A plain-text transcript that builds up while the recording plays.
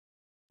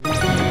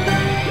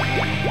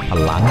พ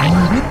ลัง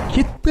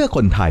คิดเพื่อค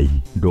นไทย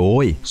โด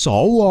ยส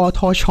วท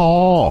ช.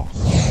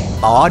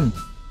ตอน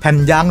แผ่น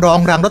ยางรอง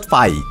รางรถไฟ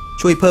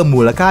ช่วยเพิ่ม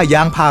มูลค่าย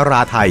างพาร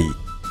าไทย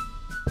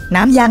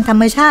น้ำยางธร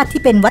รมชาติ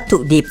ที่เป็นวัตถุ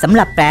ดิบสำห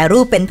รับแปรรู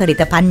ปเป็นผลิ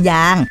ตภัณฑ์ย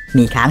าง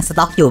มีค้างส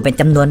ต็อกอยู่เป็น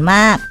จำนวนม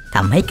ากท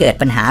ำให้เกิด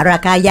ปัญหารา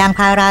คายาง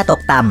พาราต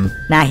กต่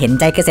ำน่าเห็น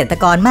ใจเกษตร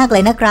กรมากเล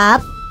ยนะครับ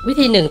วิ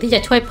ธีหนึ่งที่จะ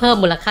ช่วยเพิ่ม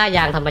มูลค่าย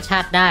างธรรมชา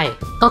ติได้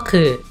ก็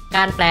คือก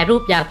ารแปรรู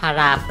ปยางพา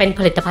ราเป็นผ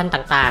ลิตภัณฑ์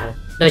ต่าง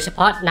ๆโดยเฉพ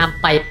าะน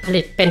ำไปผ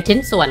ลิตเป็นชิ้น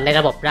ส่วนใน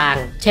ระบบราง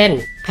เช่น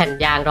แผ่น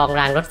ยางรอง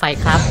รางรถไฟ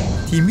ครับ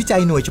ทีมวิจั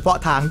ยหน่วยเฉพาะ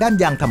ทางด้าน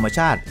ยางธรรมช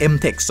าติ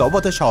MTech สว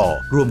ทช.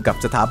ร่วมกับ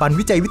สถาบัน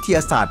วิจัยวิทย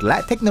าศาสตร์และ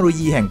เทคโนโล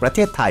ยีแห่งประเท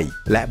ศไทย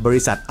และบ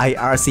ริษัท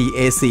IRC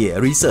Asia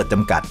Research จ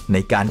ำกัดใน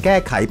การแก้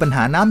ไขปัญห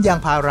าน้ำยาง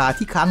พารา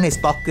ที่ค้างในส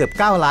ต็อกเกือบ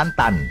9ล้าน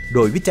ตันโด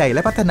ยวิจัยแล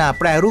ะพัฒนา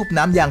แปรรูป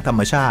น้ำยางธรร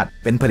มชาติ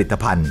เป็นผลิต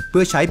ภัณฑ์เ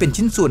พื่อใช้เป็น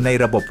ชิ้นส่วนใน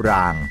ระบบร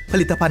างผ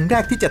ลิตภัณฑ์แร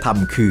กที่จะท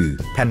ำคือ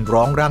แผ่นร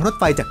องรางรถ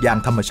ไฟจากยาง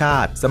ธรรมชา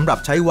ติสำหรับ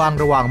ใช้วาง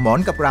ระหว่างหมอน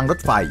กับรางรถ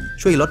ไฟ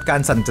ช่วยลดกา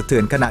รสั่นสะเทื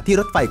อนขณะที่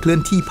รถไฟเคลื่อ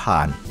นที่ผ่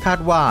านคาด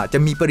ว่าจะ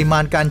มีปริม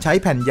าณการใช้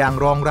แผ่นยาง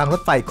รองรางร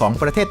ถไฟของ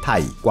ประเทศไท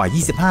ยกว่า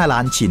25ล้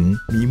านชิ้น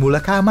มีมูล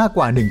ค่ามากก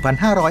ว่า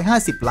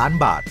 1,550 ล้าน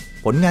บาท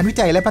ผลงานวิ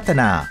จัยและพัฒ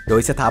นาโด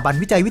ยสถาบัน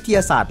วิจัยวิทย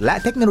าศาสตร์และ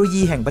เทคโนโล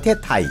ยีแห่งประเทศ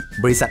ไทย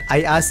บริษัท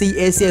IRC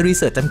Asia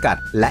Research จำกัด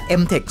และ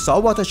MTech ส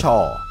วทช.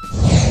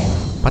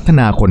พัฒ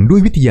นาคนด้ว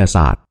ยวิทยาศ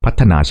าสตร์พั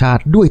ฒนาชา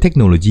ติด้วยเทค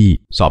โนโลยี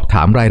สอบถ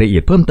ามรายละเอี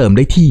ยดเพิ่มเติมไ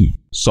ด้ที่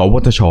สว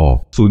ทช.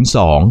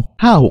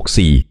 02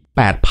 564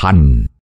 8000